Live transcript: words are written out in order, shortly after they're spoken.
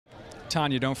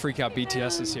Tanya, don't freak out.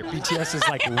 BTS is here. BTS is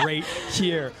like right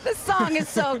here. This song is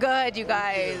so good, you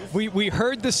guys. We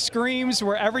heard the screams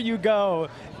wherever you go.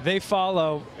 They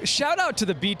follow. Shout out to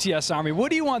the BTS army. What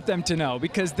do you want them to know?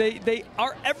 Because they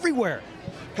are everywhere.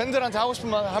 팬들한테 하고 싶은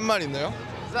말 한 말 있나요?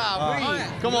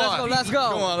 Come on. Let's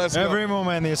go. Come on, let's go. Every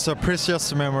moment is a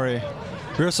precious memory.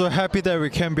 We're so happy that we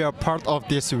can be a part of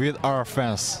this with our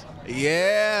fans.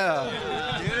 Yeah.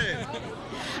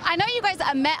 I know you guys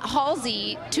met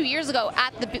Halsey 2 years ago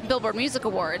at the Billboard Music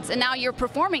Awards, and now you're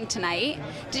performing tonight.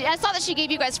 I saw that she gave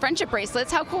you guys friendship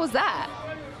bracelets. How cool is that?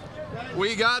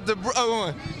 We got the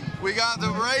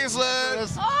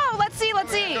bracelets. Oh, let's see.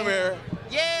 Come here.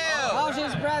 Yeah.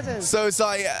 Halsey's presents. So it's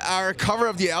like our cover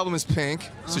of the album is pink,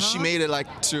 so she made it like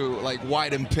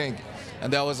white and pink,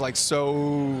 and that was like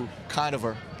so kind of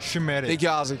her. She made it. Thank you,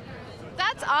 Halsey.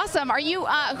 That's awesome. Are you?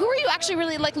 Who are you actually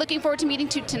really like looking forward to meeting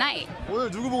to tonight? 오늘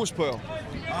누구 보고 싶어요?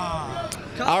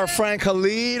 Our friend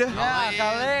Khalid. Yeah,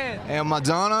 Khalid. And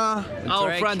Madonna.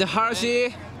 Our friend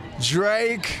Halsey.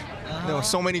 Drake.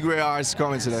 So many great artists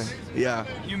coming today. Yeah.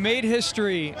 You made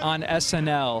history on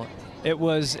SNL. It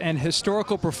was an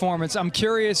historical performance. I'm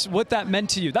curious what that meant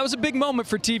to you. That was a big moment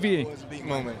for TV. It was a big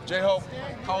moment. J-Hope,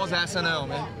 how was SNL,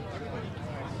 man?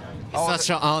 Such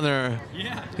an honor.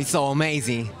 Yeah. It's so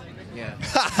amazing. Yeah.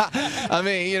 I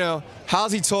mean, you know,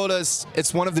 Halsey told us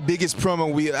it's one of the biggest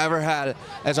promo we ever had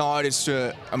as an artist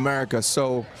to America.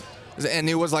 So, and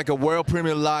it was like a world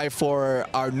premiere live for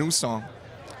our new song.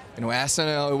 You know,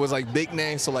 SNL, it was like big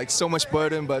name, so like so much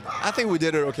burden, but I think we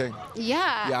did it okay.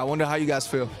 Yeah. Yeah, I wonder how you guys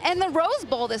feel. And the Rose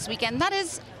Bowl this weekend, that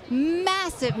is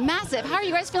massive, massive. How are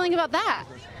you guys feeling about that?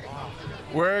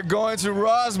 We're going to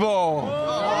Rose Bowl.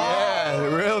 Yeah,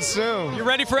 real soon. You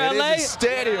ready for It LA? is a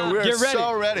stadium. We're Get ready.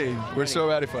 so ready. We're so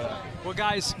ready for that. Well,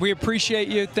 guys, we appreciate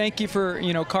you. Thank you for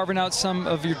carving out some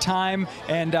of your time,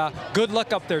 and good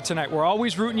luck up there tonight. We're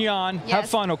always rooting you on. Yes. Have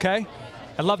fun, okay?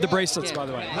 I love the bracelets, by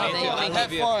the way.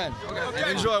 Have fun.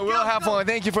 Enjoy. We'll have fun.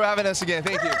 Thank you for having us again.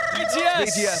 Thank you.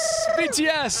 BTS.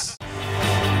 BTS.